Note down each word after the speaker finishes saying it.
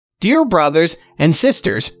Dear brothers and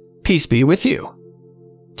sisters, peace be with you.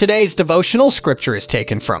 Today's devotional scripture is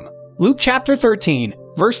taken from Luke chapter 13,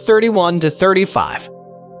 verse 31 to 35.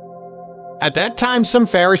 At that time some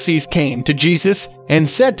Pharisees came to Jesus and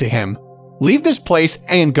said to him, "Leave this place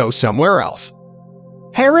and go somewhere else.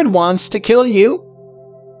 Herod wants to kill you."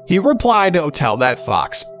 He replied, "Oh, tell that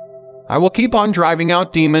fox. I will keep on driving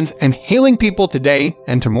out demons and healing people today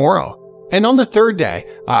and tomorrow, and on the third day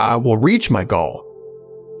I will reach my goal.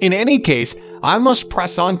 In any case, I must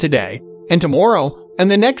press on today and tomorrow and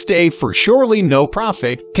the next day, for surely no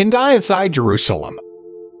prophet can die outside Jerusalem.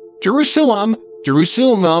 Jerusalem,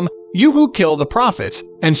 Jerusalem, you who kill the prophets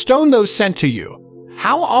and stone those sent to you.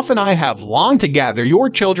 How often I have longed to gather your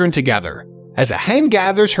children together, as a hen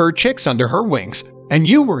gathers her chicks under her wings, and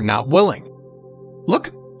you were not willing. Look,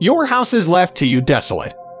 your house is left to you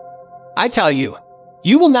desolate. I tell you,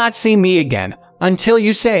 you will not see me again until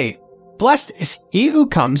you say, 'Blessed is he who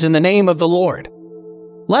comes in the name of the Lord.'"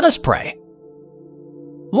 Let us pray.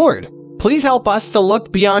 Lord, please help us to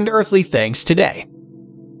look beyond earthly things today.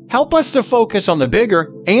 Help us to focus on the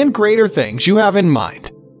bigger and greater things you have in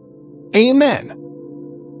mind. Amen.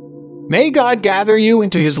 May God gather you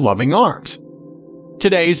into his loving arms.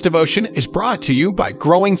 Today's devotion is brought to you by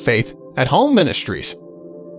Growing Faith at Home Ministries.